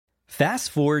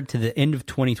Fast forward to the end of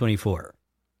 2024.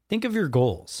 Think of your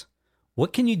goals.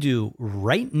 What can you do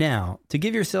right now to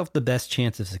give yourself the best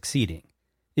chance of succeeding?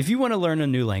 If you want to learn a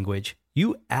new language,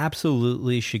 you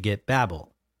absolutely should get Babbel.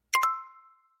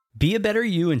 Be a better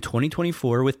you in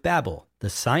 2024 with Babbel, the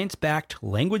science-backed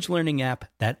language learning app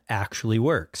that actually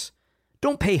works.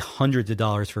 Don't pay hundreds of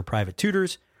dollars for private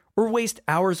tutors or waste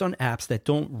hours on apps that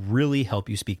don't really help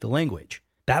you speak the language.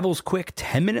 Babbel's quick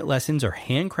 10-minute lessons are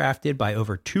handcrafted by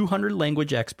over 200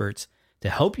 language experts to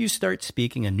help you start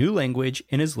speaking a new language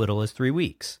in as little as 3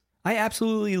 weeks. I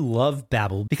absolutely love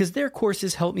Babbel because their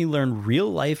courses help me learn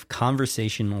real-life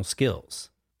conversational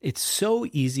skills. It's so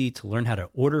easy to learn how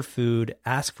to order food,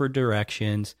 ask for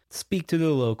directions, speak to the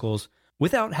locals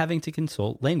without having to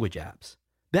consult language apps.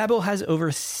 Babbel has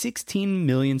over 16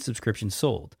 million subscriptions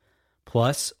sold.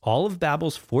 Plus, all of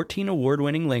Babbel's 14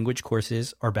 award-winning language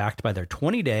courses are backed by their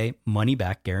 20-day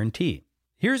money-back guarantee.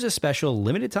 Here's a special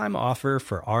limited-time offer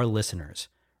for our listeners.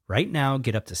 Right now,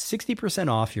 get up to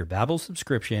 60% off your Babbel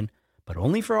subscription, but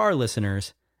only for our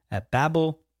listeners at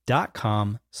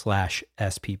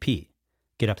babbel.com/SPP.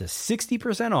 Get up to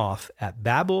 60% off at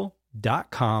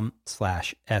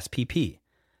babbel.com/SPP.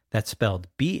 That's spelled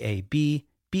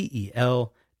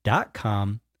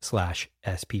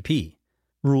BABBEL.com/SPP.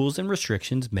 Rules and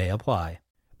restrictions may apply.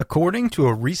 According to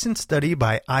a recent study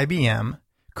by IBM,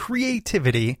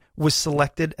 creativity was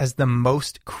selected as the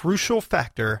most crucial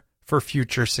factor for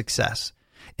future success.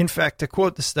 In fact, to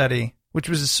quote the study, which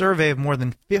was a survey of more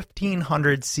than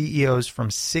 1,500 CEOs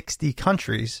from 60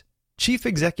 countries, chief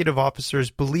executive officers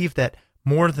believe that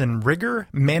more than rigor,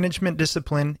 management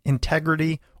discipline,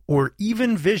 integrity, or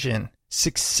even vision,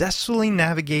 successfully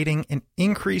navigating an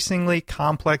increasingly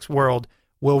complex world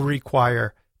will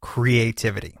require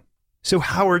creativity. So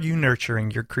how are you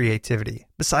nurturing your creativity?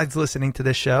 Besides listening to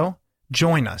this show,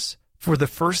 join us for the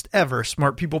first ever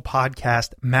Smart People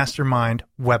Podcast Mastermind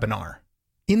webinar.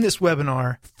 In this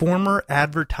webinar, former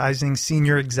advertising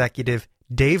senior executive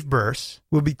Dave Burse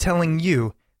will be telling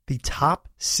you the top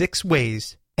 6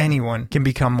 ways anyone can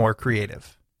become more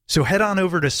creative. So head on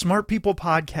over to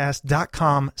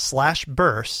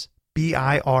smartpeoplepodcast.com/Burse,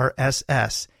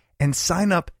 BIRSS, and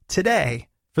sign up today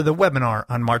for the webinar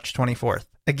on March 24th.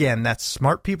 Again, that's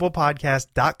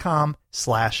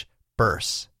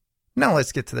smartpeoplepodcast.com/Burse. Now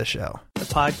let's get to the show. The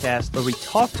podcast where we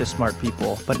talk to smart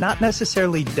people, but not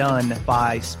necessarily done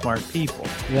by smart people.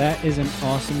 That is an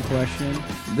awesome question.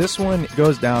 This one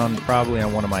goes down probably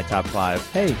on one of my top 5.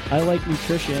 Hey, I like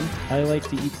nutrition. I like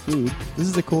to eat food. This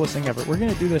is the coolest thing ever. We're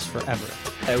going to do this forever.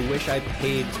 I wish I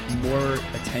paid more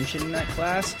attention in that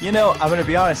class. You know, I'm going to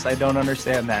be honest, I don't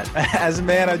understand that. As a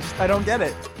man, I don't get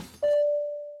it.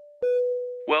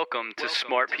 Welcome to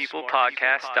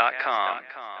smartpeoplepodcast.com.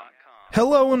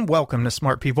 Hello and welcome to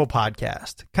Smart People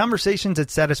Podcast, conversations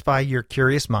that satisfy your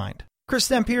curious mind. Chris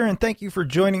Stemp here, and thank you for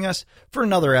joining us for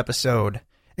another episode.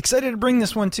 Excited to bring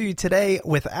this one to you today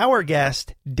with our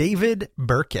guest, David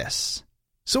Burkus.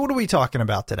 So what are we talking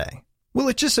about today? Well,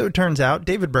 it just so turns out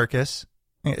Dr. David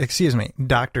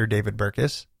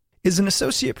Burkus, is an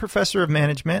associate professor of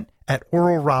management at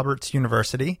Oral Roberts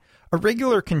University, a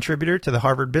regular contributor to the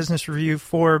Harvard Business Review,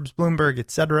 Forbes, Bloomberg,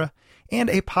 etc., and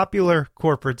a popular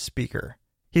corporate speaker.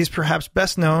 He's perhaps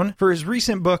best known for his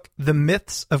recent book, The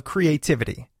Myths of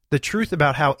Creativity, the truth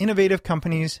about how innovative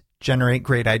companies generate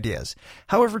great ideas.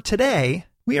 However, today,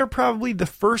 we are probably the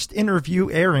first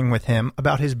interview airing with him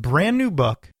about his brand new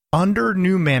book, Under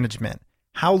New Management,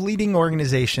 How Leading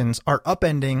Organizations Are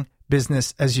Upending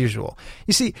Business as Usual.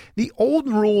 You see, the old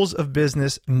rules of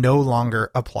business no longer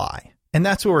apply, and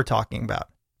that's what we're talking about.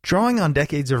 Drawing on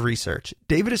decades of research,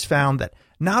 David has found that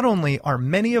not only are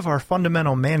many of our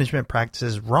fundamental management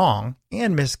practices wrong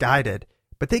and misguided,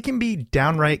 but they can be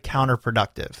downright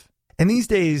counterproductive. And these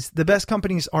days, the best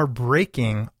companies are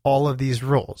breaking all of these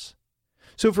rules.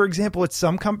 So for example, at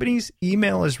some companies,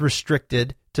 email is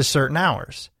restricted to certain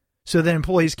hours so that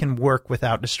employees can work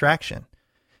without distraction.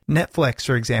 Netflix,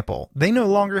 for example, they no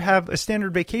longer have a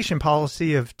standard vacation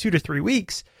policy of 2 to 3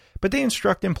 weeks, but they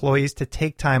instruct employees to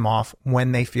take time off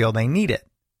when they feel they need it.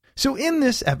 So in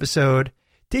this episode,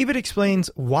 David explains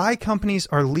why companies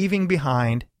are leaving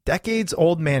behind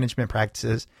decades-old management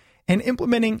practices and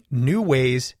implementing new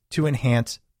ways to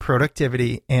enhance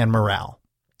productivity and morale.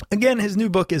 Again, his new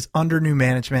book is Under New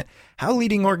Management, How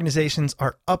Leading Organizations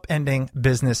Are Upending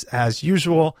Business as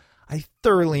Usual. I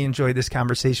thoroughly enjoyed this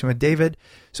conversation with David,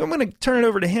 so I'm going to turn it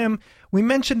over to him. We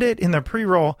mentioned it in the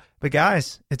pre-roll, but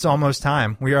guys, it's almost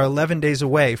time. We are 11 days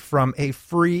away from a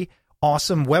free,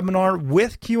 awesome webinar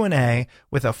with Q&A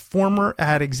with a former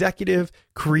ad executive,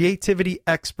 creativity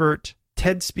expert,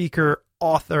 TED speaker,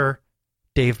 author,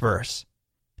 Dave Burse.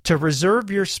 To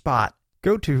reserve your spot,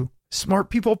 go to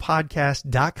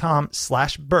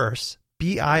smartpeoplepodcast.com/bursts,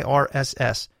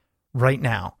 BIRSS, right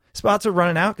now. Spots are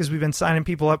running out because we've been signing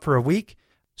people up for a week.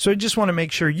 So I just want to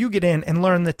make sure you get in and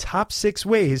learn the top 6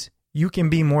 ways you can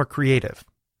be more creative.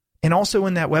 And also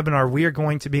in that webinar, we are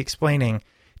going to be explaining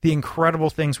the incredible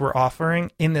things we're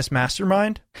offering in this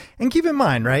mastermind. And keep in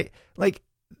mind, right? Like,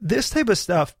 this type of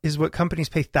stuff is what companies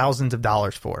pay thousands of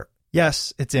dollars for.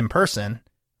 Yes, it's in person,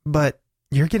 but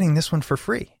you're getting this one for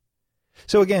free.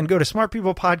 So again, go to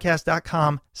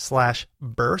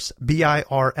smartpeoplepodcast.com/bursts,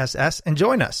 BIRSS, and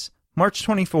join us March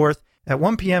 24th at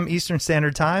 1 p.m. Eastern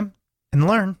Standard Time and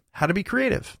learn how to be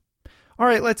creative. All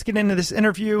right, let's get into this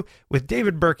interview with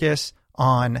David Burkus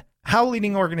on how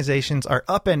leading organizations are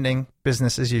upending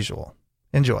business as usual.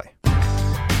 Enjoy.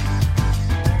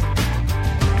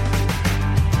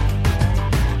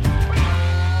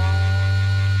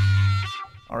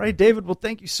 All right, David, well,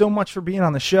 thank you so much for being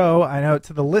on the show. I know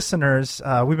to the listeners,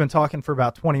 we've been talking for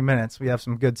about 20 minutes. We have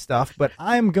some good stuff, but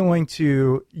I'm going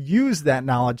to use that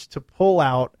knowledge to pull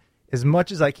out as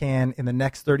much as I can in the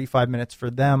next 35 minutes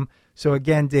for them. So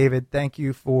again, David, thank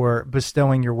you for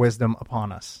bestowing your wisdom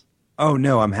upon us. Oh,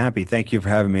 no, I'm happy. Thank you for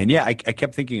having me. And yeah, I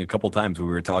kept thinking a couple times when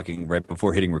we were talking right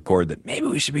before hitting record that maybe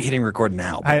we should be hitting record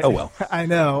now. But, oh, well. I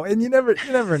know. And you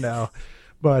never know.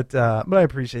 But I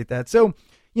appreciate that. So,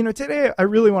 you know, today I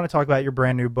really want to talk about your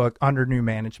brand new book, Under New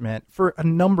Management, for a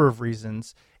number of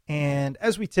reasons. And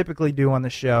as we typically do on the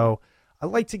show, I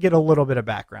like to get a little bit of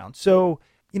background. So,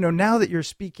 you know, now that you're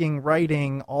speaking,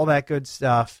 writing, all that good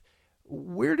stuff,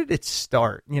 where did it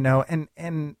start? You know,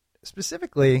 and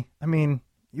specifically, I mean,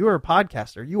 you are a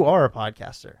podcaster. You are a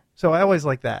podcaster. So I always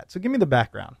like that. So give me the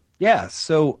background. Yeah.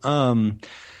 So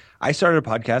I started a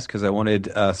podcast because I wanted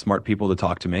smart people to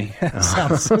talk to me.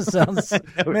 sounds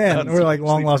man, we're like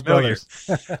long lost brothers.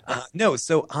 No,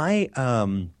 so I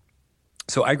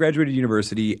graduated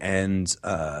university and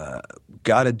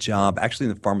got a job actually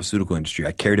in the pharmaceutical industry.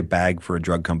 I carried a bag for a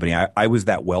drug company. I was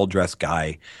that well-dressed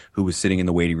guy who was sitting in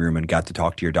the waiting room and got to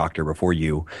talk to your doctor before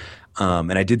you.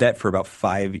 And I did that for about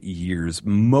 5 years.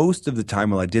 Most of the time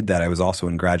while I did that, I was also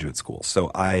in graduate school. So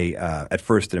I at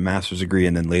first did a master's degree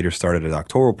and then later started a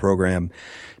doctoral program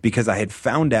because I had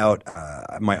found out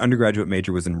my undergraduate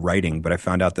major was in writing, but I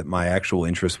found out that my actual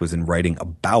interest was in writing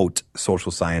about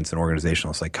social science and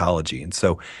organizational psychology. And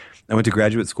so I went to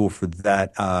graduate school for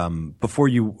that. Before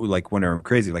you like went around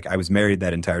crazy, like I was married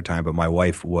that entire time, but my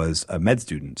wife was a med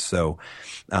student. So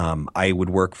I would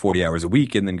work 40 hours a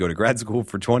week and then go to grad school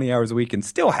for 20 hours a week and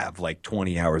still have like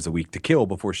 20 hours a week to kill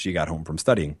before she got home from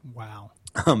studying. Wow.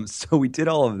 So we did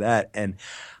all of that. And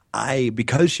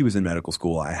because she was in medical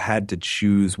school, I had to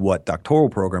choose what doctoral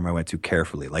program I went to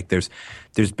carefully. Like there's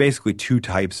basically 2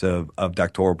 types of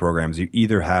doctoral programs. You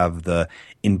either have the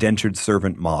indentured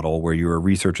servant model where you're a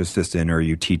research assistant or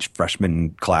you teach freshman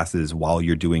classes while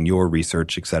you're doing your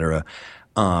research, et cetera.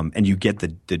 And you get the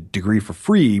degree for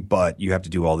free, but you have to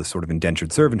do all this sort of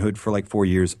indentured servanthood for like 4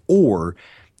 years. Or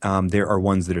there are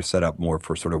ones that are set up more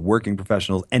for sort of working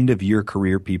professionals, end of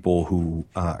career people who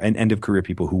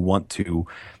want to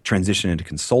transition into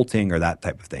consulting or that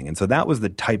type of thing. And so that was the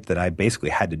type that I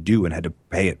basically had to do and had to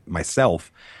pay it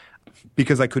myself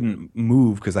because I couldn't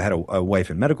move because I had a wife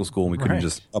in medical school and we couldn't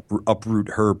just uproot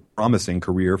her promising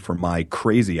career for my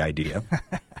crazy idea.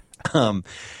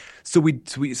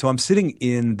 So I'm sitting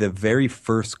in the very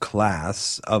first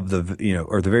class of the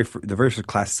very first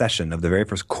class session of the very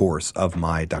first course of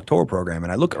my doctoral program,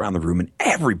 and I look around the room and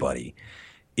everybody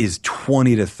is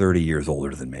 20 to 30 years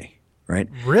older than me, right?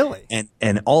 Really?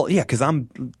 And all because I'm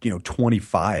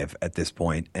 25 at this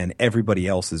point, and everybody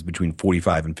else is between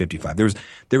 45 and 55.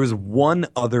 There was one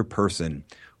other person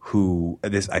who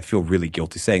I feel really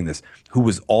guilty saying this, who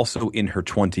was also in her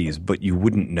 20s, but you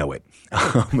wouldn't know it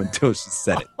until she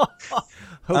said it.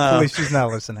 Hopefully she's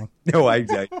not listening. No, I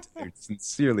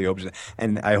sincerely hope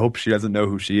and I hope she doesn't know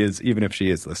who she is, even if she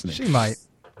is listening. She might.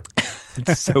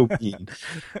 It's so mean.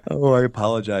 Oh, I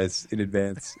apologize in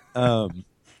advance.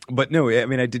 But no, I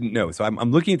mean, I didn't know. So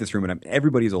I'm looking at this room and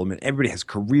everybody's old, and everybody has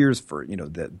careers for,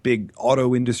 the big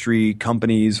auto industry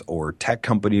companies or tech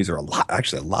companies, or a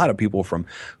lot of people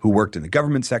who worked in the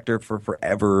government sector for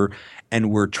forever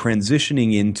and were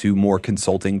transitioning into more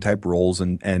consulting type roles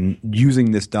and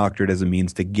using this doctorate as a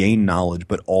means to gain knowledge,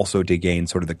 but also to gain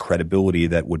sort of the credibility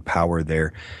that would power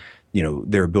their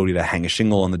ability to hang a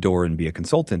shingle on the door and be a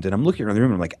consultant. And I'm looking around the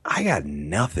room and I'm like, I got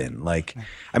nothing. Like,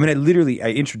 I mean, I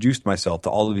introduced myself to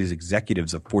all of these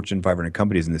executives of Fortune 500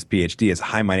 companies in this PhD as,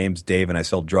 hi, my name's Dave and I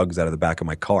sell drugs out of the back of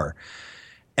my car.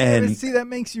 And see, that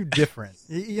makes you different.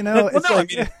 It's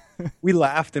we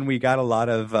laughed and we got a lot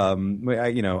of,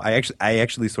 I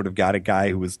actually sort of got a guy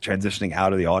who was transitioning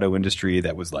out of the auto industry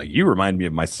that was like, you remind me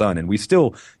of my son. And we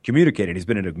still communicated. He's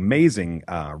been an amazing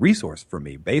resource for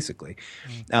me, basically.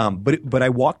 But I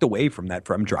walked away from that,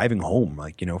 from driving home,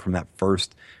 from that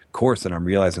first course, and I'm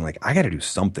realizing I got to do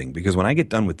something, because when I get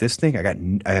done with this thing,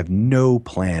 I have no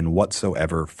plan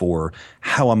whatsoever for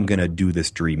how I'm going to do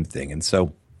this dream thing. And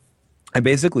so I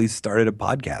basically started a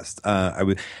podcast.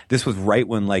 This was right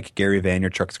when Gary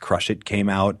Vaynerchuk's Crush It came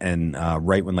out, and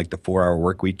right when the 4-Hour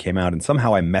Workweek came out, and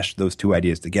somehow I meshed those two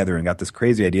ideas together and got this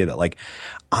crazy idea that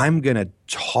I'm going to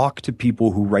talk to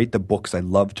people who write the books I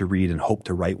love to read and hope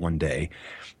to write one day.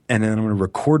 And then I'm going to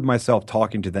record myself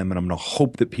talking to them, and I'm going to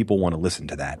hope that people want to listen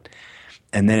to that.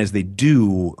 And then as they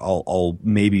do, I'll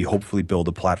maybe hopefully build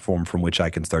a platform from which I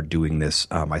can start doing this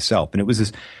myself. And it was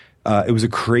this, it was a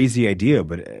crazy idea,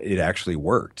 but it actually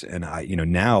worked. And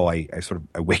now I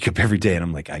wake up every day and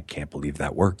I'm like, I can't believe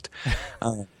that worked.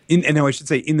 And now I should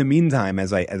say, in the meantime,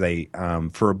 as I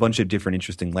for a bunch of different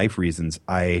interesting life reasons,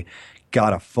 I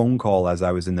got a phone call as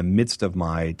I was in the midst of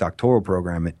my doctoral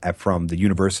program from the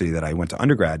university that I went to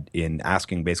undergrad in,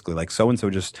 asking basically so-and-so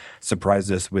just surprised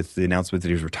us with the announcement that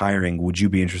he was retiring. Would you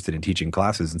be interested in teaching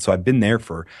classes? And so I've been here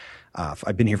for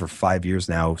 5 years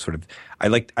now. I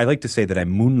like to say that I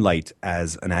moonlight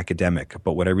as an academic,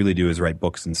 but what I really do is write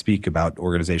books and speak about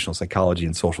organizational psychology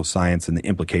and social science and the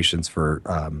implications for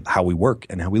how we work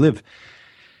and how we live.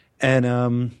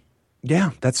 And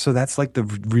that's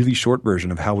the really short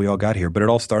version of how we all got here. But it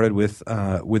all started with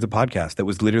a podcast that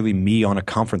was literally me on a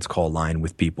conference call line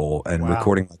with people and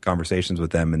recording conversations with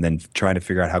them, and then trying to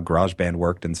figure out how GarageBand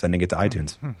worked and sending it to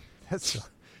iTunes.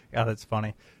 That's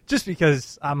funny. Just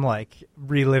because I'm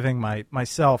reliving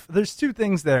myself. There's two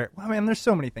things there. I mean, there's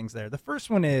so many things there. The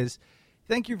first one is,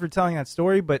 thank you for telling that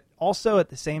story, but also at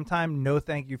the same time, no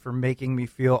thank you for making me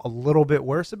feel a little bit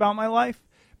worse about my life.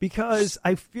 Because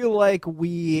I feel like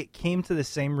we came to the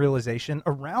same realization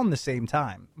around the same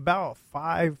time, about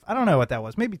I don't know what that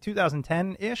was, maybe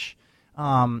 2010-ish,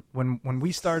 when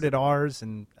we started ours,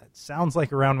 and it sounds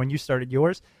like around when you started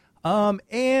yours.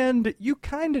 And you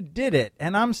kind of did it,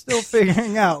 and I'm still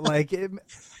figuring out,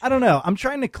 I don't know. I'm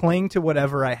trying to cling to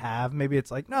whatever I have. Maybe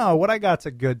it's no, what I got's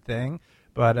a good thing.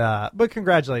 But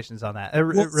congratulations on that. It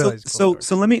really is cool.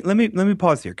 So let me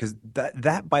pause here, because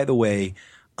that by the way,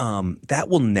 that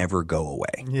will never go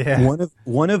away. Yeah.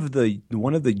 One of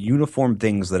the uniform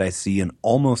things that I see in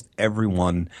almost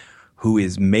everyone who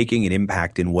is making an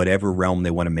impact in whatever realm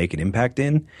they want to make an impact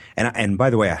in, and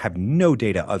by the way, I have no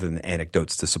data other than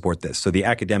anecdotes to support this. So the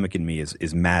academic in me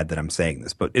is mad that I'm saying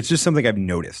this, but it's just something I've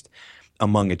noticed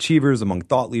among achievers, among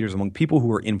thought leaders, among people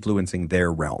who are influencing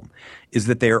their realm, is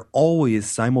that they are always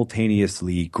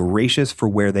simultaneously gracious for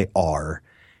where they are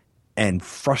and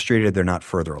frustrated they're not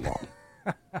further along.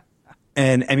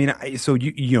 And I mean, so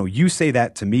you say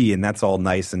that to me, and that's all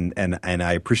nice, and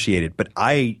I appreciate it. But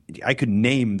I could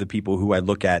name the people who I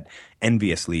look at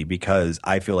enviously because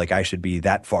I feel like I should be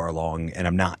that far along, and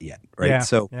I'm not yet, right? Yeah,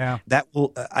 so yeah.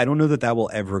 I don't know that will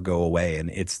ever go away, and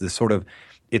it's the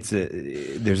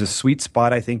there's a sweet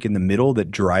spot, I think, in the middle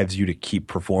that drives you to keep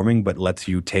performing, but lets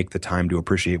you take the time to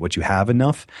appreciate what you have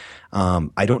enough.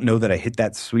 I don't know that I hit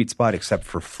that sweet spot except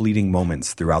for fleeting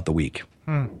moments throughout the week.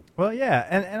 Well, yeah,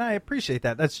 and I appreciate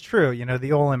that. That's true,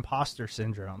 the old imposter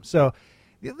syndrome. So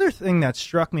the other thing that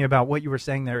struck me about what you were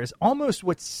saying there is almost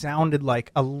what sounded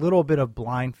like a little bit of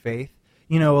blind faith,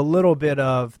 a little bit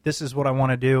of this is what I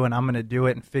want to do and I'm going to do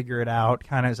it and figure it out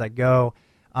kind of as I go,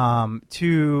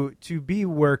 to be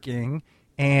working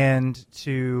and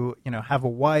to, have a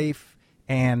wife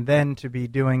and then to be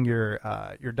doing your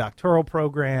doctoral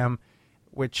program,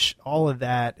 which all of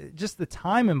that, just the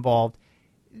time involved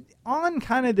on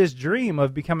kind of this dream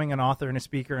of becoming an author and a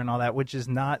speaker and all that, which is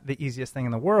not the easiest thing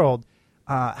in the world.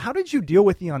 How did you deal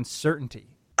with the uncertainty?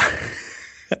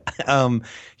 You're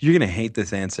going to hate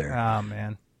this answer. Oh,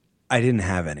 man. I didn't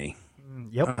have any.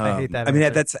 Yep, I hate that. I mean,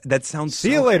 that sounds.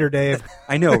 See you later, Dave.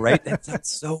 I know, right? That sounds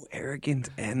so arrogant,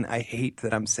 and I hate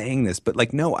that I'm saying this,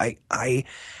 but no, I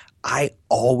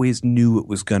always knew it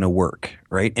was going to work,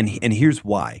 right? And here's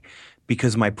why.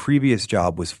 Because my previous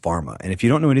job was pharma. And if you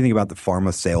don't know anything about the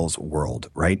pharma sales world,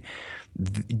 right,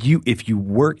 if you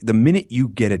work, the minute you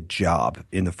get a job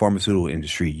in the pharmaceutical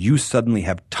industry, you suddenly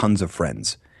have tons of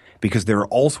friends because there are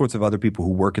all sorts of other people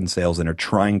who work in sales and are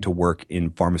trying to work in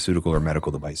pharmaceutical or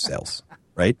medical device sales,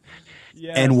 right?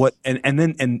 Yes. But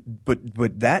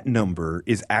that number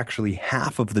is actually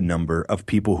half of the number of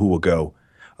people who will go,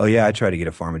 oh yeah, I tried to get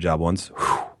a pharma job once.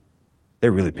 Whew,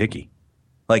 they're really picky.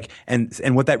 Like,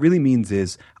 and what that really means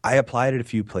is I applied at a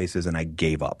few places and I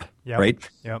gave up, right?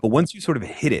 Yep. But once you sort of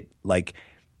hit it, like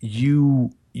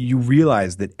you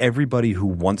realize that everybody who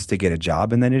wants to get a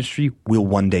job in that industry will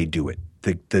one day do it.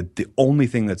 The only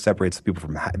thing that separates the people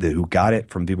from who got it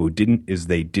from people who didn't is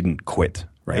they didn't quit,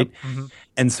 right? Yep. Mm-hmm.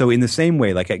 And so in the same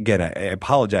way, like again, I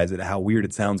apologize at how weird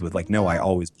it sounds with like, no, I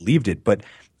always believed it, but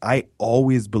I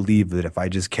always believed that if I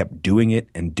just kept doing it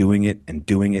and doing it and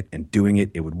doing it and doing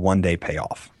it, it would one day pay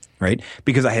off, right?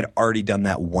 Because I had already done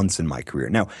that once in my career.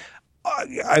 Now,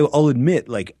 I'll admit,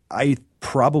 like I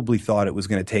probably thought it was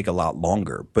going to take a lot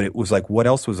longer, but it was like, what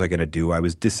else was I going to do? I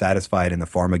was dissatisfied in the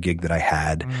pharma gig that I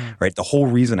had, right? The whole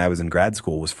reason I was in grad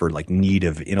school was for like need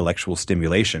of intellectual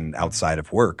stimulation outside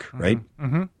of work, right?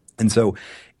 Mm-hmm. And so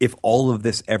if all of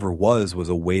this ever was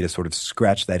a way to sort of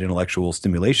scratch that intellectual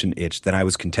stimulation itch, then I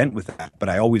was content with that. But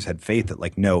I always had faith that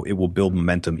like, no, it will build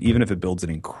momentum, even if it builds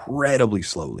it incredibly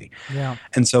slowly. Yeah.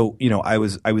 And so, you know, I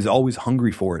was always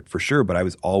hungry for it for sure, but I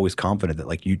was always confident that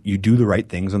like you do the right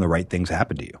things and the right things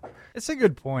happen to you. It's a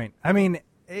good point. I mean,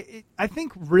 I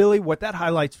think really what that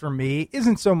highlights for me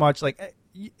isn't so much like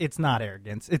it's not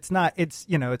arrogance. It's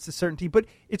a certainty, but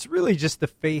it's really just the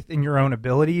faith in your own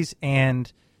abilities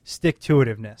and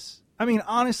stick-to-itiveness. I mean,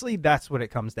 honestly, that's what it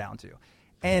comes down to.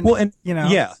 And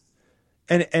yeah.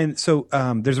 And so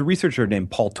there's a researcher named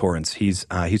Paul Torrance. He's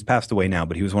passed away now,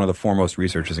 but he was one of the foremost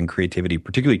researchers in creativity,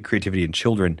 particularly creativity in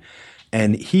children.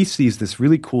 And he sees this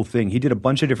really cool thing. He did a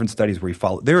bunch of different studies where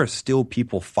there are still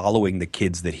people following the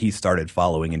kids that he started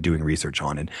following and doing research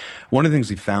on. And one of the things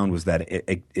he found was that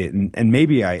and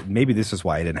maybe this is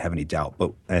why I didn't have any doubt,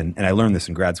 but and I learned this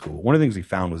in grad school. One of the things he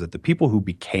found was that the people who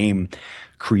became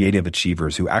creative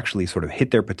achievers, who actually sort of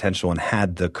hit their potential and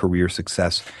had the career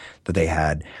success that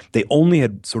they only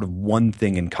had sort of one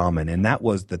thing in common, and that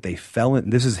was that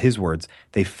this is his words,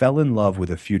 they fell in love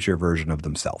with a future version of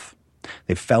themselves.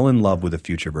 They fell in love with a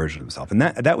future version of themselves. And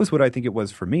that was what I think it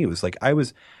was for me. It was like I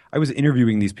was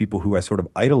interviewing these people who I sort of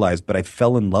idolized, but I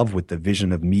fell in love with the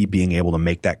vision of me being able to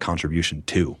make that contribution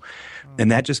too. And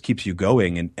that just keeps you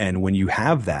going. And when you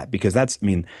have that, because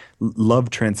love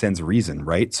transcends reason,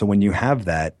 right? So when you have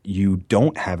that, you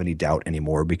don't have any doubt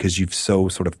anymore because you've so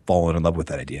sort of fallen in love with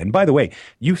that idea. And by the way,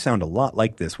 you sound a lot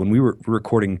like this. When we were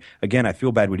recording, again, I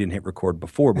feel bad we didn't hit record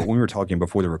before, but when we were talking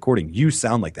before the recording, you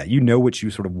sound like that. You know what you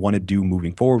sort of want to do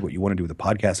moving forward, what you want to do with the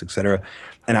podcast, et cetera.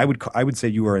 And I would say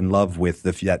you are in love with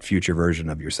that future version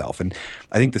of yourself. And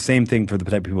I think the same thing for the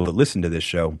type of people that listen to this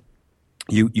show.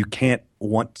 You can't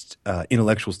want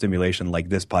intellectual stimulation like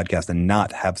this podcast and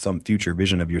not have some future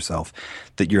vision of yourself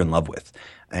that you're in love with.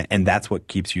 And that's what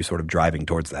keeps you sort of driving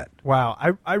towards that. Wow.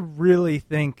 I really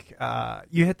think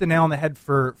you hit the nail on the head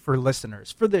for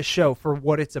listeners, for this show, for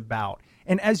what it's about.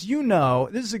 And as you know,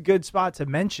 this is a good spot to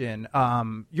mention.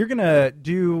 You're going to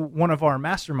do one of our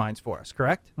masterminds for us,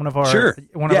 correct? One of our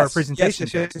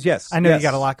presentations. Yes. I know you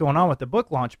got a lot going on with the book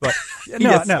launch, but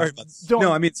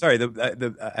sorry.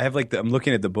 I have I'm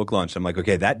looking at the book launch. I'm like,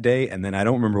 okay, that day, and then I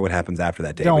don't remember what happens after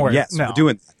that day. Don't worry. Yes, we're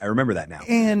doing that. I remember that now.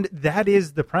 And that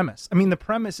is the premise. I mean, the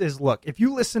premise is, look, if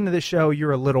you listen to the show,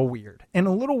 you're a little weird. And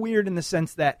a little weird in the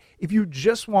sense that if you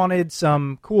just wanted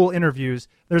some cool interviews,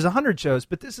 there's 100 shows,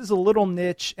 but this is a little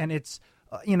niche, and it's,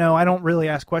 I don't really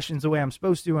ask questions the way I'm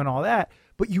supposed to and all that,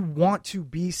 but you want to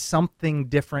be something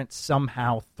different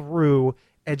somehow through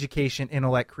education,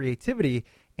 intellect, creativity,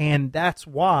 and that's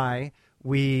why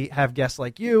we have guests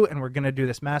like you, and we're going to do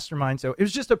this mastermind. So it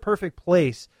was just a perfect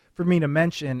place for me to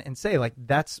mention and say, like,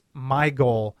 that's my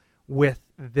goal with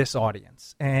this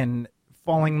audience, and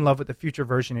falling in love with the future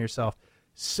version of yourself.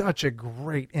 Such a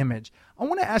great image. I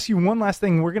want to ask you one last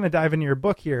thing. We're going to dive into your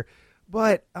book here,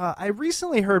 but I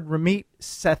recently heard Ramit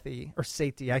Sethi,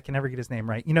 I can never get his name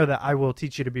right. You know that I Will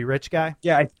Teach You to Be Rich guy?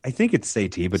 Yeah, I think it's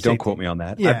Sethi, but don't quote me on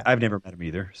that. Yeah. I've never met him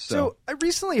either. So I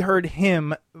recently heard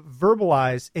him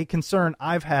verbalize a concern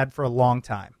I've had for a long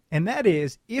time, and that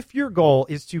is if your goal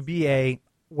is to be a,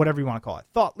 whatever you want to call it,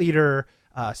 thought leader,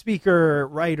 speaker,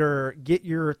 writer, get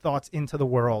your thoughts into the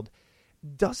world,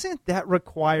 doesn't that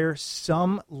require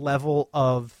some level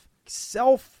of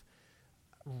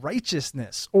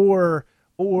self-righteousness or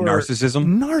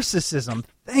narcissism?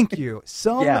 Thank you.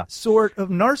 Some sort of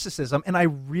narcissism, and I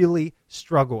really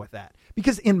struggle with that.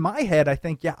 Because in my head, I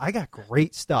think, I got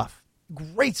great stuff.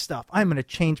 I'm going to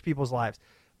change people's lives.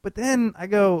 But then I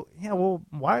go, well,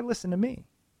 why listen to me?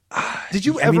 Did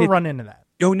you ever run into that?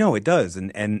 Oh, no, it does.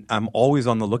 And I'm always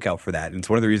on the lookout for that. And it's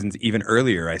one of the reasons even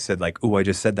earlier I said like, I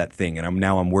just said that thing. And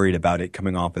I'm worried about it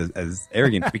coming off as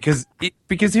arrogant because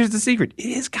here's the secret. It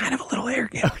is kind of a little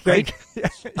arrogant, right?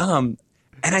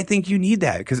 And I think you need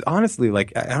that because honestly,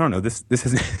 like I don't know, this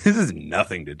has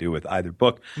nothing to do with either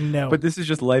book. No. But this is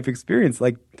just life experience.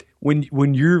 Like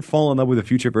when you're falling in love with a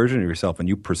future version of yourself and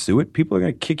you pursue it, people are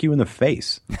going to kick you in the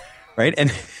face. Right.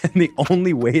 And the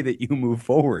only way that you move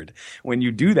forward when you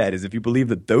do that is if you believe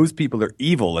that those people are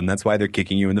evil and that's why they're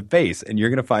kicking you in the face. And you're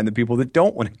going to find the people that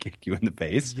don't want to kick you in the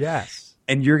face. Yes.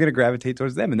 And you're going to gravitate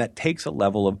towards them. And that takes a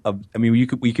level of I mean,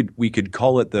 we could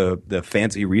call it the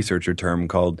fancy researcher term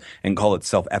call it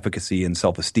self-efficacy and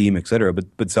self-esteem, et cetera. But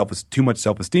too much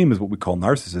self-esteem is what we call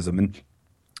narcissism.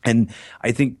 And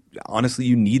I think, honestly,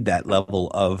 you need that level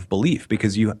of belief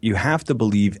because you have to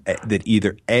believe that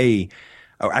either A,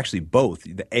 or actually both,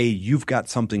 the A, you've got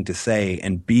something to say,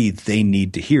 and B, they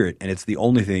need to hear it. And it's the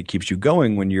only thing that keeps you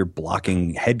going when you're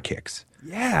blocking head kicks.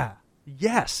 Yeah.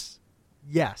 Yes.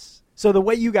 So the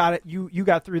way you got it, you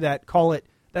got through that,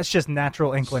 that's just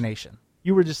natural inclination.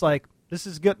 You were just like, this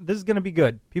is good. This is going to be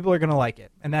good. People are going to like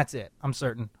it. And that's it. I'm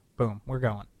certain. Boom. We're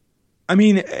going. I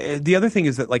mean, the other thing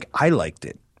is that, like, I liked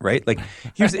it. Right? Like,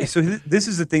 this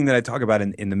is the thing that I talk about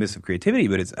in the myth of creativity,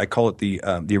 but I call it the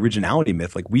originality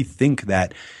myth. Like, we think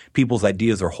that people's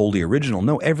ideas are wholly original.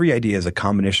 No, every idea is a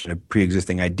combination of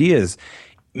pre-existing ideas.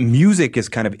 Music is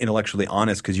kind of intellectually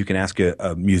honest because you can ask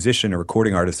a musician or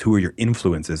recording artist who are your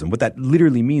influences, and what that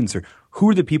literally means are who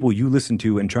are the people you listen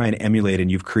to and try and emulate,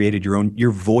 and you've created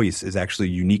your voice is actually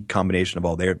a unique combination of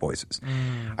all their voices.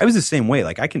 I was the same way.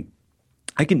 Like,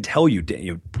 I can tell you,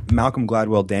 Malcolm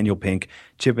Gladwell, Daniel Pink,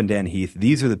 Chip and Dan Heath,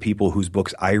 these are the people whose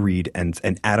books I read, and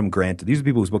Adam Grant, these are the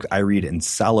people whose books I read and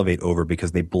salivate over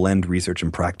because they blend research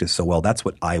and practice so well. That's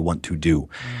what I want to do.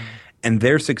 And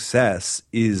their success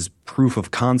is proof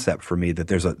of concept for me that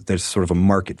there's sort of a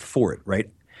market for it, right?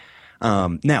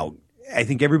 Now, I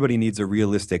think everybody needs a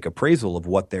realistic appraisal of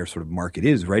what their sort of market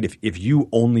is, right? If you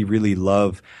only really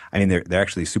love, I mean, they're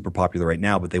actually super popular right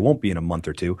now, but they won't be in a month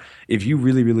or two. If you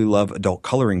really, really love adult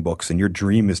coloring books and your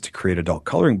dream is to create adult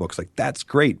coloring books, like that's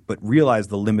great, but realize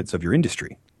the limits of your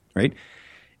industry, right?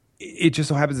 It just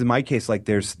so happens in my case, like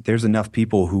there's enough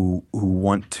people who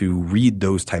want to read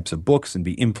those types of books and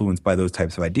be influenced by those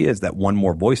types of ideas that one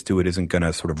more voice to it isn't going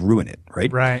to sort of ruin it,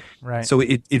 right? Right. So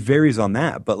it varies on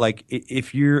that. But like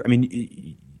if you're, I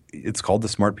mean, it's called the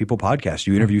Smart People Podcast.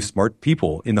 You interview smart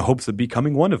people in the hopes of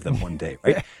becoming one of them one day,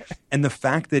 right? And the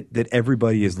fact that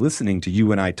everybody is listening to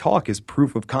you and I talk is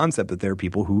proof of concept that there are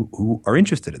people who are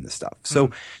interested in this stuff.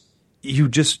 So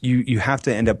you have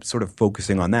to end up sort of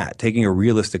focusing on that, taking a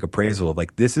realistic appraisal of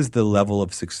like, this is the level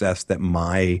of success that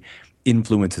my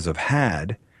influences have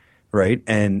had, right?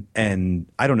 And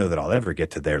I don't know that I'll ever get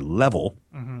to their level,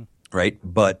 right?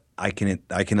 But I can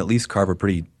at least carve a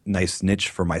pretty nice niche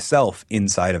for myself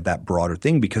inside of that broader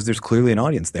thing because there's clearly an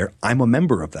audience there. I'm a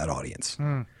member of that audience.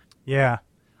 Yeah,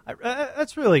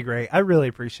 that's really great. I really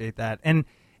appreciate that.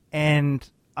 And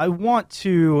I want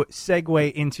to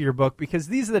segue into your book because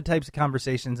these are the types of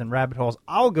conversations and rabbit holes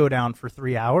I'll go down for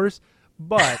 3 hours,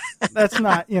 but that's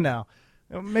not,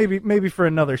 maybe for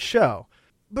another show.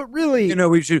 But really,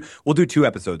 we'll do 2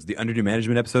 episodes, the Under New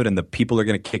Management episode and the people are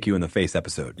going to kick you in the face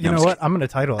episode. You know what? I'm going to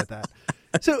title it that.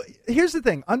 So here's the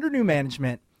thing, Under New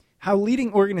Management, how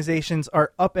leading organizations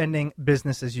are upending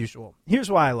business as usual. Here's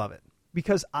why I love it.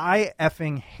 Because I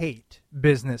effing hate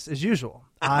business as usual.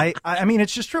 I mean,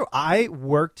 it's just true. I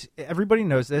worked, everybody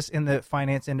knows this, in the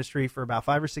finance industry for about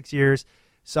 5 or 6 years,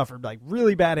 suffered like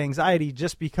really bad anxiety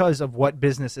just because of what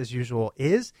business as usual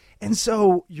is. And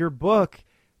so your book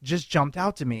just jumped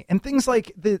out to me. And things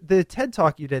like the TED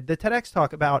Talk you did, the TEDx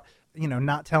talk about,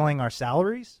 not telling our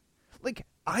salaries. Like,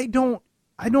 I don't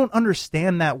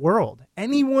understand that world.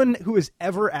 Anyone who has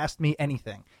ever asked me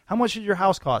anything, how much does your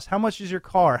house cost? How much is your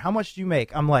car? How much do you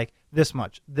make? I'm like, this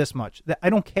much. I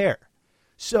don't care.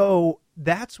 So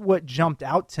that's what jumped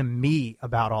out to me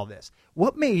about all this.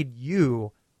 What made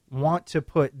you want to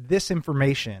put this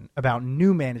information about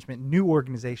new management, new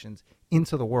organizations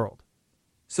into the world?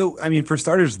 So, I mean, for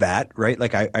starters, that, right?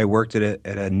 Like I worked at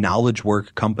a knowledge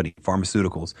work company,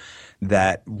 pharmaceuticals,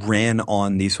 that ran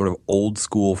on these sort of old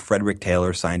school Frederick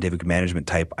Taylor scientific management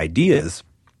type ideas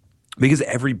because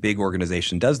every big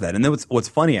organization does that. And then what's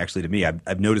funny actually to me,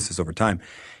 I've noticed this over time,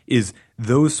 is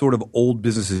those sort of old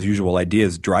business as usual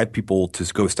ideas drive people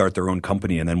to go start their own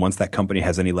company. And then once that company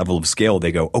has any level of scale,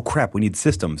 they go, oh crap, we need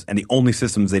systems. And the only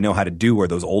systems they know how to do are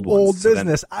those old ones. Old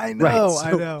business. I know.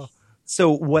 I know. So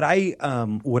what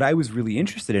I was really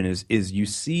interested in is you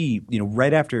see,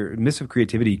 right after Myths of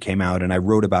Creativity came out, and I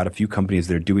wrote about a few companies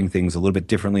that are doing things a little bit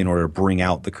differently in order to bring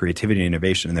out the creativity and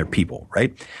innovation in their people,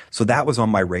 right? So that was on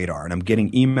my radar, and I'm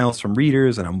getting emails from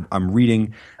readers, and I'm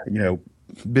reading,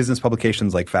 business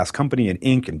publications like Fast Company and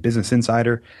Inc. and Business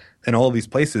Insider and all of these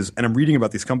places, and I'm reading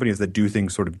about these companies that do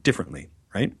things sort of differently,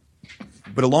 right?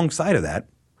 But alongside of that,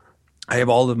 I have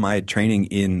all of my training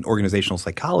in organizational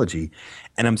psychology,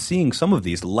 and I'm seeing some of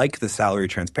these, like the salary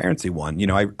transparency one. You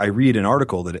know, I read an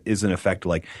article that is in effect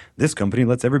like, this company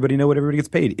lets everybody know what everybody gets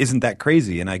paid. Isn't that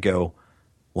crazy? And I go,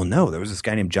 well, no, there was this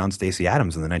guy named John Stacey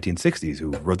Adams in the 1960s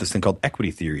who wrote this thing called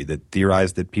equity theory that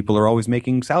theorized that people are always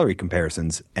making salary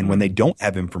comparisons. And when they don't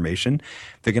have information,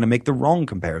 they're going to make the wrong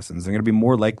comparisons. They're going to be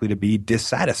more likely to be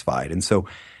dissatisfied. And so,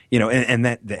 you know, and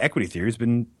that the equity theory has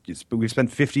been, we've spent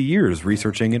 50 years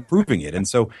researching and proving it. And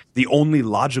so the only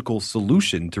logical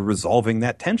solution to resolving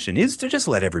that tension is to just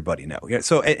let everybody know.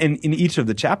 So, and in each of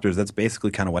the chapters, that's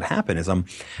basically kind of what happened is I'm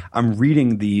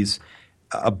reading these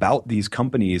about these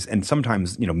companies and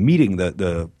sometimes, you know, meeting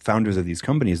the founders of these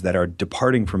companies that are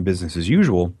departing from business as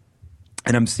usual.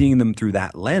 And I'm seeing them through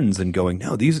that lens and going,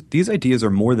 no, these ideas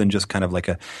are more than just kind of like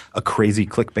a crazy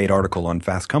clickbait article on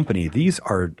Fast Company. These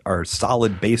are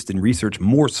solid, based in research,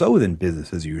 more so than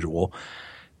business as usual,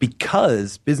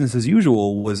 because business as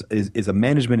usual is a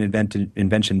management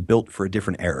invention built for a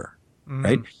different era.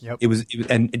 Right? Yep. It was,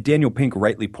 and Daniel Pink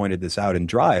rightly pointed this out in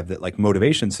Drive that like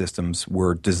motivation systems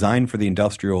were designed for the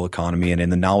industrial economy, and in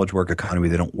the knowledge work economy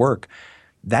they don't work.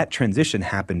 That transition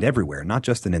happened everywhere, not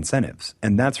just in incentives.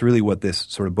 And that's really what this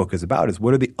sort of book is about, is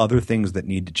what are the other things that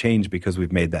need to change because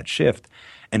we've made that shift,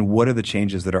 and what are the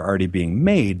changes that are already being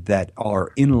made that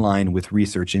are in line with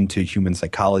research into human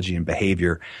psychology and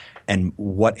behavior and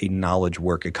what a knowledge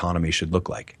work economy should look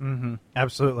like. Mm-hmm.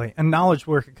 Absolutely. A knowledge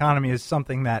work economy is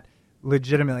something that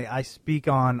legitimately I speak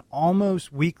on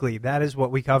almost weekly. That is what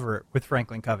we cover with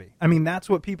Franklin Covey. I mean, that's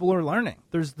what people are learning.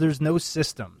 There's no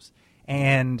systems.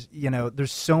 And, you know,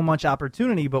 there's so much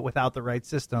opportunity, but without the right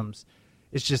systems,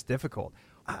 it's just difficult.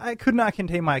 I could not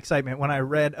contain my excitement when I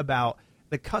read about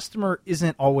the customer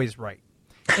isn't always right.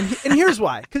 And here's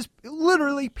why. Because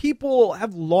literally people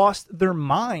have lost their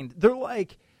mind. They're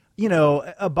like, you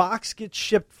know, a box gets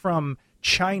shipped from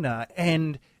China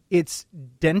and it's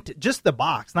dented, just the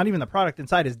box, not even the product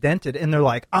inside is dented, and they're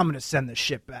like, I'm going to send this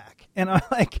shit back. And I'm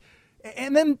like,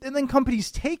 and then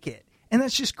companies take it. And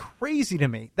that's just crazy to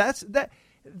me. That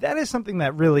is something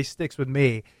that really sticks with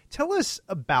me. Tell us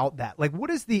about that. Like, what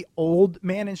is the old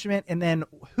management, and then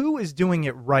who is doing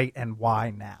it right and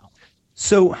why now?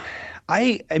 So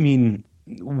I mean,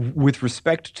 with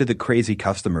respect to the crazy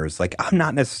customers, like I'm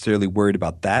not necessarily worried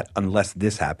about that unless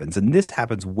this happens. And this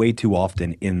happens way too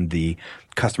often in the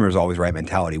customer is always right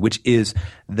mentality, which is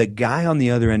the guy on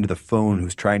the other end of the phone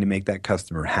who's trying to make that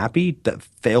customer happy that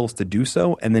fails to do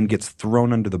so and then gets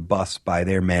thrown under the bus by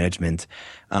their management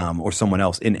or someone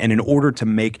else. And in order to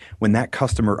make, when that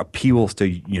customer appeals to,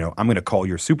 you know, I'm going to call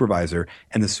your supervisor,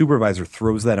 and the supervisor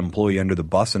throws that employee under the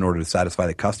bus in order to satisfy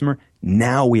the customer,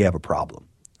 now we have a problem,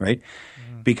 right?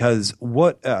 Because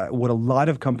what a lot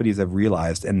of companies have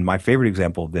realized, and my favorite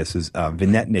example of this is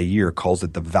Vinette Nair calls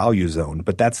it the value zone,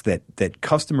 but that's that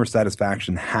customer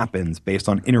satisfaction happens based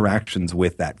on interactions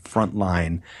with that front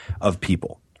line of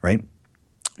people, right?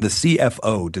 The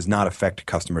CFO does not affect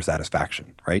customer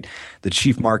satisfaction, right? The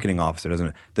chief marketing officer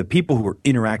doesn't. The people who are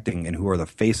interacting and who are the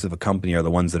face of a company are the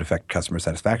ones that affect customer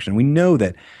satisfaction. We know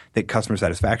that customer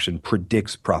satisfaction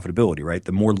predicts profitability, right?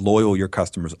 The more loyal your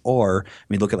customers are, I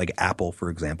mean, look at like Apple, for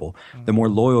example. The more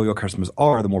loyal your customers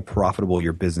are, the more profitable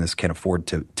your business can afford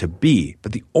to be.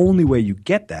 But the only way you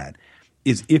get that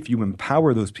is if you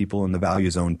empower those people in the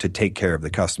value zone to take care of the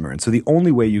customer. And so the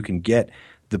only way you can get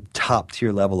the top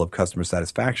tier level of customer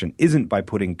satisfaction isn't by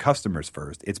putting customers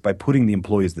first. It's by putting the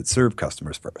employees that serve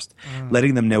customers first,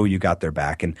 letting them know you got their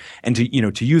back. And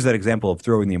to use that example of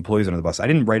throwing the employees under the bus, I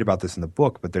didn't write about this in the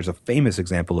book, but there's a famous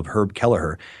example of Herb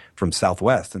Kelleher from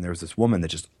Southwest. And there was this woman that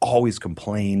just always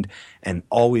complained and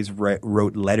always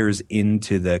wrote letters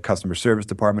into the customer service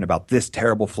department about this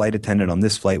terrible flight attendant on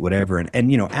this flight, whatever. And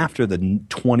you know, after the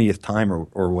 20th time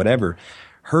or whatever,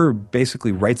 Herb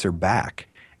basically writes her back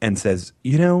and says,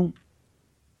 you know,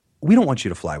 we don't want you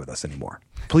to fly with us anymore.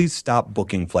 Please stop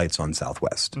booking flights on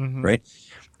Southwest, right?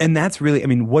 And that's really, I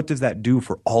mean, what does that do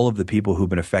for all of the people who've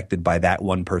been affected by that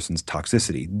one person's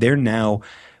toxicity? They're now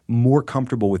more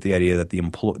comfortable with the idea that the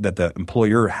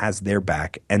employer has their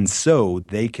back, and so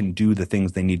they can do the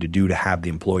things they need to do to have the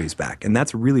employees back. And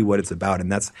that's really what it's about,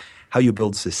 and that's how you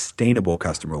build sustainable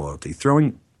customer loyalty.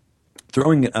 Throwing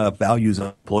throwing values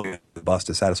on employee bus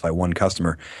to satisfy one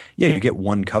customer, yeah, you get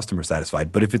one customer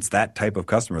satisfied. But if it's that type of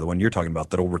customer, the one you're talking about,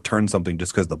 that'll return something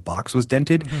just because the box was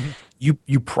dented,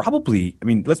 you probably, I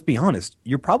mean, let's be honest,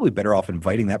 you're probably better off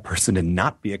inviting that person to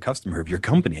not be a customer of your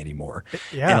company anymore,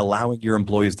 and allowing your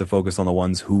employees to focus on the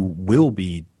ones who will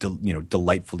be,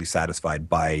 delightfully satisfied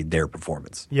by their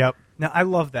performance. Yep. Now, I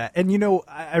love that. And,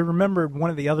 I remember one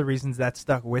of the other reasons that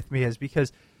stuck with me is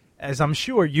because, as I'm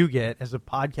sure you get as a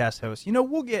podcast host,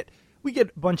 we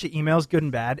get a bunch of emails, good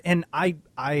and bad, and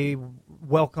I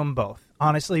welcome both.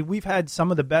 Honestly, we've had some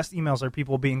of the best emails are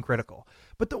people being critical.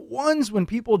 But the ones when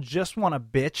people just want to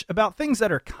bitch about things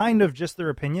that are kind of just their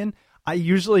opinion, I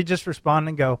usually just respond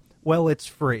and go, well, it's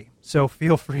free, so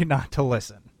feel free not to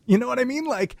listen. You know what I mean?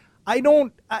 Like,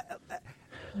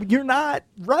 you're not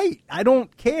right. I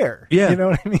don't care. Yeah. You know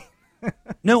what I mean?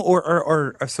 No,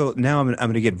 or so now I'm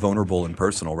going to get vulnerable and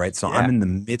personal, right? So I'm in the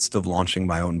midst of launching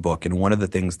my own book, and one of the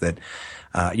things that,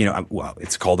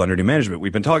 it's called Undernew Management.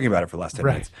 We've been talking about it for the last 10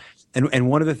 minutes, and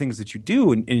one of the things that you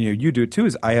do, and you do it too,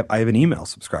 is I have an email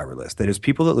subscriber list that is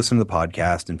people that listen to the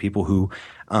podcast and people who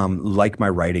like my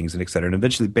writings and et cetera. And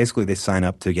eventually, basically, they sign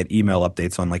up to get email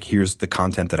updates on like, here's the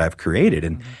content that I've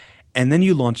created, and then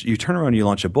you turn around and you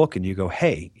launch a book and you go,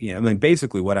 hey,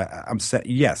 basically what I'm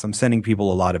sending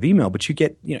people a lot of email, but you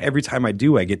get, every time I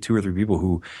do, I get 2 or 3 people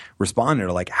who respond and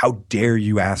are like, how dare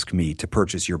you ask me to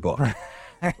purchase your book?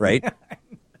 Right.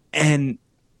 And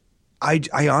the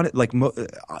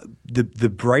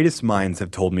brightest minds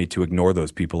have told me to ignore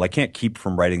those people. I can't keep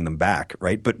from writing them back.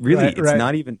 Right. But really, it's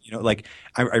not even,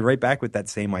 I write back with that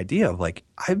same idea of like,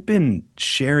 I've been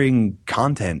sharing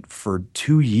content for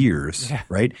 2 years.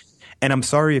 Right. And I'm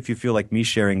sorry if you feel like me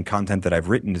sharing content that I've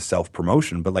written is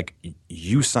self-promotion, but like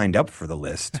you signed up for the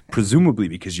list, presumably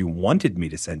because you wanted me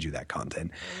to send you that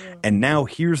content. And now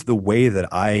here's the way that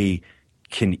I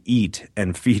can eat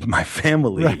and feed my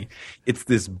family. Right. It's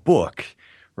this book,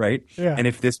 right? Yeah. And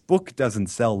if this book doesn't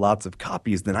sell lots of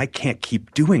copies, then I can't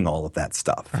keep doing all of that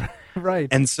stuff. Right.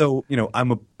 And so,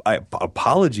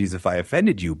 apologies if I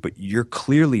offended you, but you're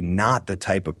clearly not the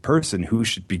type of person who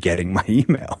should be getting my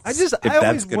emails. I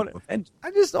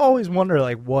just always wonder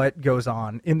like what goes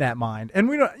on in that mind. And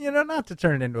we don't, not to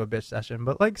turn it into a bitch session,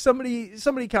 but like somebody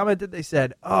commented, they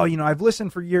said, oh, I've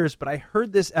listened for years, but I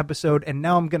heard this episode and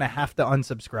now I'm going to have to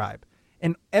unsubscribe.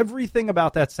 And everything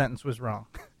about that sentence was wrong.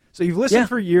 So you've listened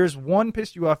for years, one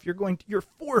pissed you off, you're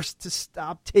forced to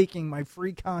stop taking my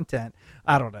free content.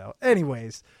 I don't know.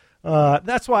 Anyways,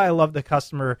 that's why I love the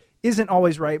customer isn't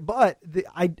always right, but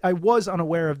I was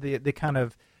unaware of the kind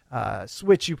of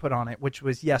switch you put on it, which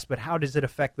was yes, but how does it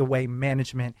affect the way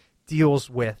management deals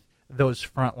with those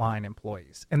frontline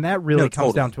employees? And that really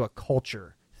comes down to a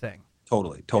culture thing.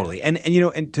 Totally. Yeah.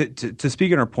 And to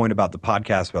speak on our point about the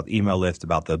podcast, about the email list,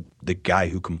 about the guy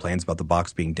who complains about the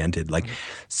box being dented, like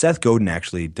Seth Godin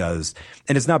actually does,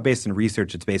 and it's not based in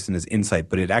research, it's based in his insight,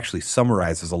 but it actually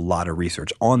summarizes a lot of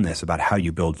research on this about how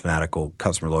you build fanatical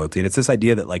customer loyalty. And it's this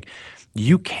idea that like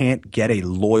you can't get a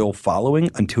loyal following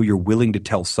until you're willing to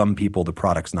tell some people the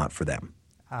product's not for them.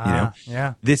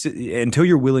 This until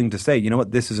you're willing to say, you know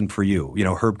what, this isn't for you.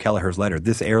 Herb Kelleher's letter,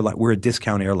 this airline, we're a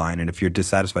discount airline, and if you're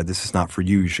dissatisfied, this is not for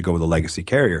you. You should go with a legacy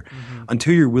carrier.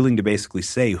 Until you're willing to basically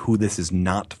say who this is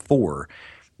not for,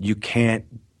 you can't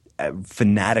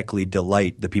fanatically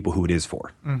delight the people who it is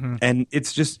for. And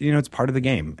it's just, it's part of the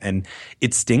game. And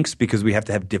it stinks because we have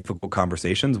to have difficult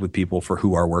conversations with people for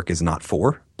who our work is not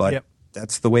for, but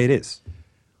that's the way it is.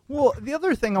 Well, the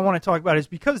other thing I want to talk about is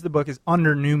because the book is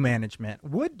Undernew Management,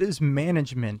 what does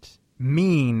management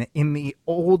mean in the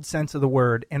old sense of the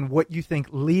word, and what you think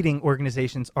leading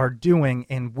organizations are doing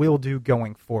and will do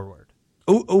going forward?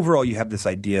 Overall, you have this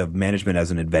idea of management as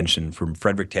an invention from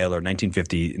Frederick Taylor,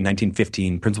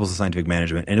 1915, Principles of Scientific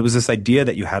Management. And it was this idea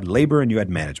that you had labor and you had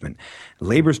management.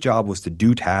 Labor's job was to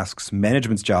do tasks.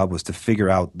 Management's job was to figure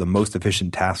out the most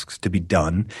efficient tasks to be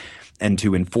done and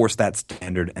to enforce that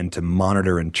standard and to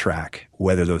monitor and track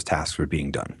whether those tasks were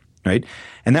being done. Right?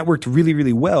 And that worked really,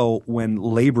 really well when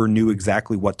labor knew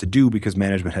exactly what to do because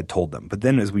management had told them. But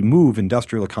then as we move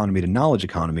industrial economy to knowledge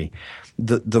economy,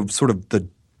 the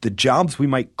jobs we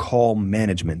might call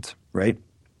management, right?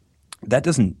 That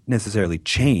doesn't necessarily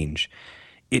change.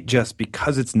 It just,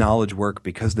 because it's knowledge work,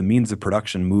 because the means of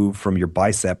production move from your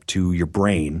bicep to your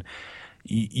brain,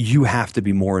 you have to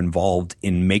be more involved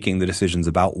in making the decisions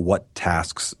about what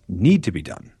tasks need to be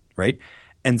done, right?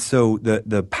 And so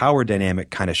the power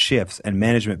dynamic kind of shifts and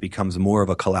management becomes more of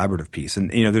a collaborative piece. And,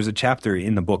 there's a chapter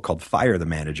in the book called Fire the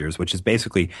Managers, which is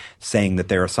basically saying that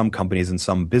there are some companies and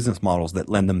some business models that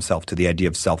lend themselves to the idea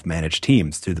of self-managed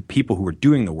teams, to the people who are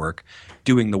doing the work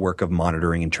doing the work of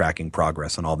monitoring and tracking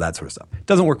progress and all that sort of stuff. It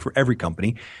doesn't work for every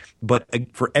company, but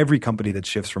for every company that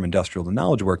shifts from industrial to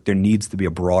knowledge work, there needs to be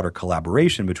a broader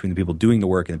collaboration between the people doing the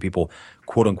work and the people,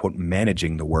 quote unquote,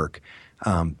 managing the work.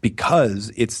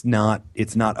 Because it's not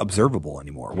observable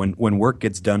anymore. When work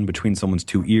gets done between someone's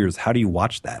two ears, how do you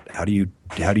watch that? How do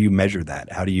you measure that?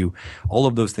 All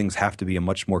of those things have to be a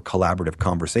much more collaborative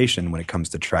conversation when it comes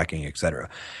to tracking, et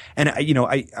cetera. And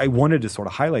I wanted to sort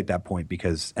of highlight that point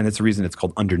because, and it's the reason it's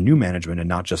called under new management and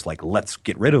not just like let's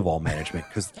get rid of all management,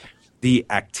 because the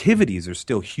activities are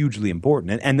still hugely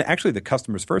important. And actually the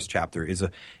customer's first chapter is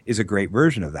a great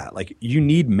version of that. Like you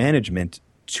need management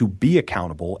to be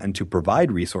accountable and to provide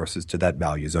resources to that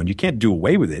value zone. You can't do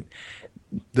away with it.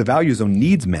 The value zone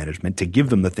needs management to give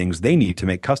them the things they need to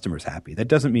make customers happy. That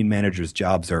doesn't mean managers'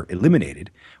 jobs are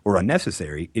eliminated or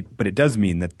unnecessary, but it does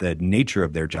mean that the nature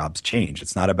of their jobs change.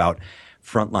 It's not about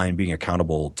frontline being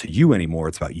accountable to you anymore.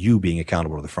 It's about you being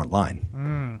accountable to the front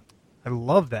line. I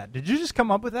love that. Did you just come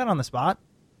up with that on the spot?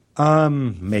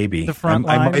 Maybe. The front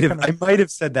line. I might have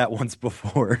said that once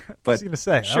before, but I was going to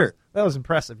say, sure. That was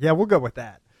impressive. Yeah, we'll go with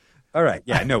that. All right.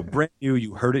 Yeah, no, brand new.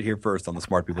 You heard it here first on the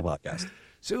Smart People Podcast.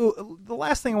 So the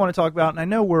last thing I want to talk about, and I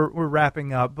know we're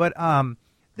wrapping up, but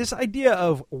this idea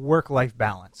of work-life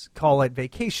balance, call it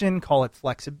vacation, call it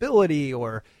flexibility,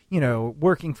 or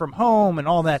working from home and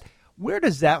all that. Where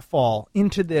does that fall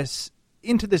into this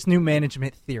new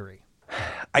management theory?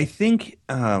 I think.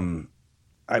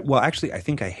 I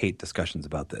think I hate discussions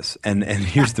about this, and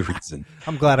here's the reason.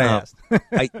 I'm glad I asked.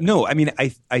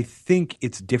 I think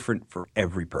it's different for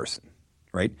every person,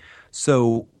 right?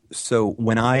 So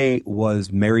when I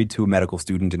was married to a medical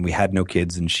student and we had no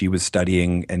kids and she was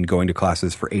studying and going to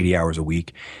classes for 80 hours a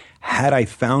week, had I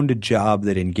found a job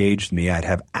that engaged me, I'd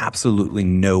have absolutely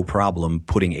no problem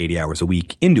putting 80 hours a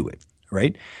week into it,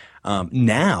 right?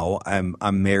 Now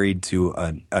I'm married to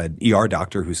an ER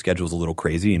doctor whose schedule's a little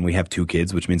crazy, and we have two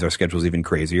kids, which means our schedule's even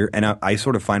crazier. And I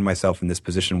sort of find myself in this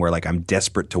position where like I'm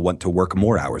desperate to want to work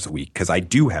more hours a week because I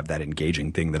do have that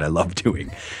engaging thing that I love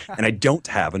doing, and I don't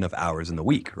have enough hours in the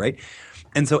week, right?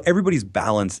 And so everybody's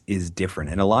balance is different.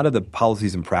 And a lot of the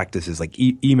policies and practices, like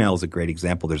email is a great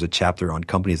example. There's a chapter on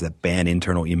companies that ban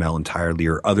internal email entirely,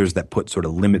 or others that put sort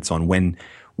of limits on when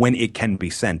it can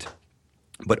be sent.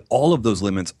 But all of those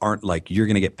limits aren't like you're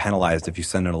going to get penalized if you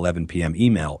send an 11 p.m.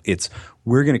 email. It's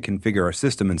we're going to configure our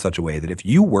system in such a way that if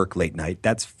you work late night,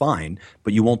 that's fine,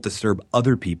 but you won't disturb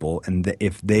other people. And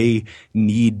if they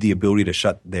need the ability to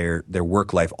shut their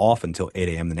work life off until 8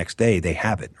 a.m. the next day, they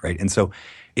have it, right? And so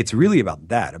it's really about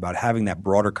that, about having that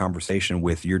broader conversation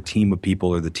with your team of people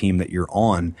or the team that you're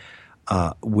on.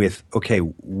 With, okay,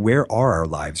 where are our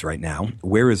lives right now?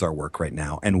 Where is our work right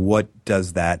now? And what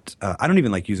does that, I don't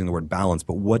even like using the word balance,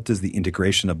 but what does the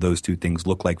integration of those two things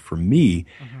look like for me?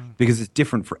 Mm-hmm. Because it's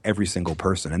different for every single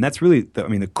person. And that's really,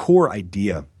 the core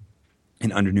idea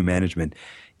in Under New Management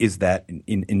is that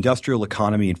in industrial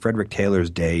economy in Frederick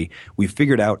Taylor's day, we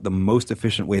figured out the most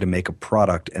efficient way to make a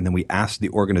product, and then we asked the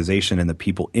organization and the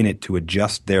people in it to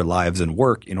adjust their lives and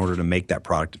work in order to make that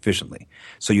product efficiently.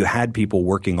 So you had people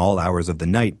working all hours of the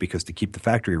night because to keep the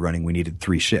factory running, we needed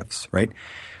 3 shifts, right?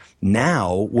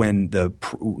 Now, when the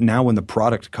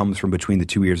product comes from between the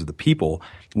two ears of the people,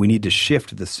 we need to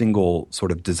shift the single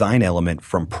sort of design element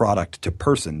from product to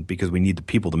person because we need the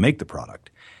people to make the product.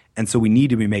 And so we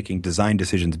need to be making design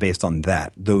decisions based on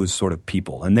those sort of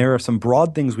people. And there are some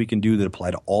broad things we can do that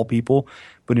apply to all people,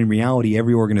 but in reality,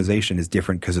 every organization is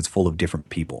different because it's full of different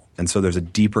people. And so there's a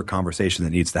deeper conversation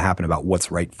that needs to happen about what's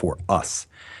right for us,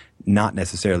 not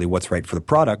necessarily what's right for the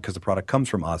product because the product comes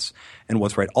from us, and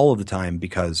what's right all of the time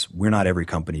because we're not every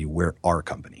company, we're our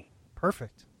company.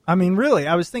 Perfect. I mean, really,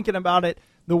 I was thinking about it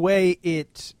the way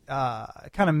it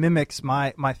kind of mimics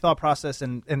my thought process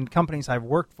and companies I've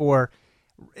worked for.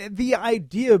 The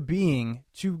idea being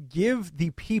to give the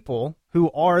people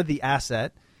who are the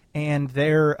asset and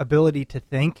their ability to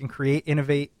think and create,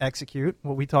 innovate, execute,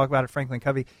 what we talk about at Franklin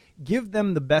Covey, give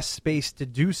them the best space to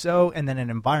do so and then an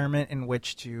environment in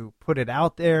which to put it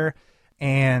out there.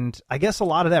 And I guess a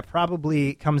lot of that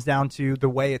probably comes down to the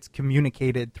way it's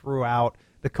communicated throughout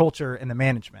the culture and the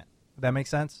management. Would that make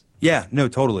sense? Yeah, no,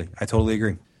 totally. I totally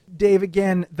agree. Dave,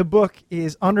 again, the book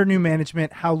is Under New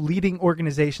Management, How Leading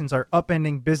Organizations Are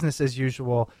Upending Business as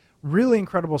Usual. Really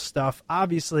incredible stuff.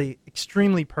 Obviously,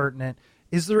 extremely pertinent.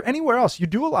 Is there anywhere else? You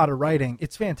do a lot of writing.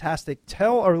 It's fantastic.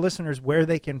 Tell our listeners where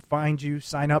they can find you,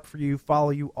 sign up for you, follow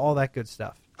you, all that good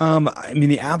stuff.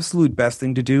 The absolute best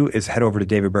thing to do is head over to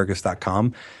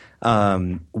davidburkus.com.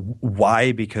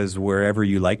 Why? Because wherever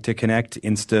you like to connect,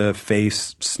 Insta,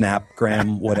 Face,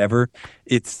 Snapgram, whatever,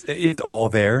 it's all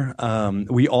there.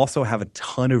 We also have a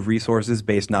ton of resources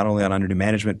based not only on Under New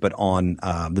Management, but on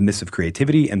the Myths of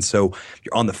Creativity. And so if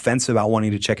you're on the fence about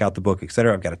wanting to check out the book, et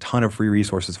cetera, I've got a ton of free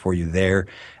resources for you there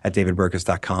at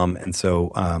davidburkus.com. And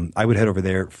so I would head over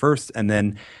there first, and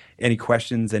then any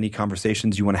questions, any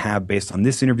conversations you want to have based on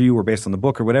this interview or based on the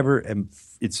book or whatever, and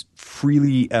it's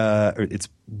freely, it's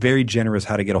very generous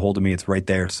how to get a hold of me. It's right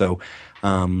there. So,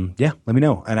 yeah, let me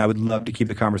know. And I would love to keep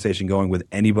the conversation going with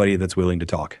anybody that's willing to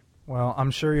talk. Well, I'm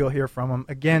sure you'll hear from them.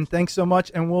 Again, thanks so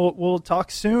much, and we'll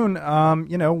talk soon.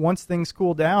 Once things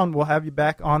cool down, we'll have you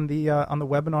back on the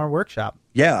webinar workshop.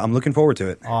 Yeah, I'm looking forward to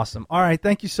it. Awesome. All right,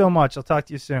 thank you so much. I'll talk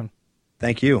to you soon.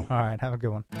 Thank you. All right, have a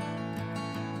good one.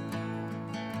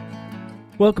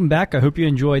 Welcome back. I hope you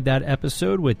enjoyed that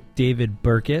episode with David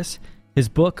Burkus. His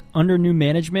book, Under New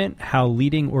Management, How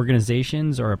Leading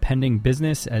Organizations Are Appending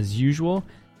Business as Usual,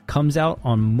 comes out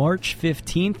on March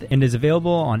 15th and is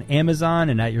available on Amazon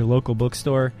and at your local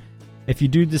bookstore. If you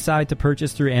do decide to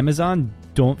purchase through Amazon,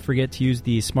 don't forget to use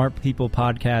the Smart People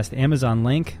Podcast Amazon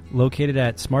link located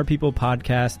at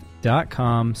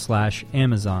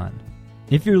smartpeoplepodcast.com/Amazon.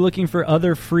 If you're looking for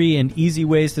other free and easy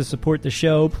ways to support the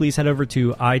show, please head over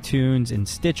to iTunes and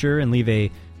Stitcher and leave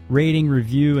a rating,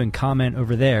 review, and comment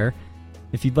over there.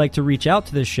 If you'd like to reach out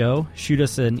to the show, shoot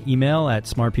us an email at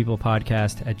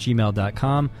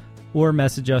smartpeoplepodcast@gmail.com or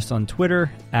message us on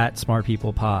Twitter at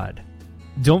smartpeoplepod.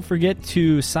 Don't forget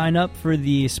to sign up for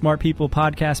the Smart People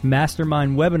Podcast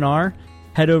Mastermind webinar.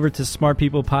 Head over to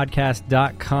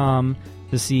smartpeoplepodcast.com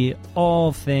to see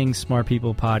all things Smart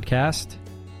People Podcast.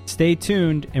 Stay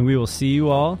tuned, and we will see you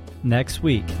all next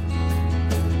week.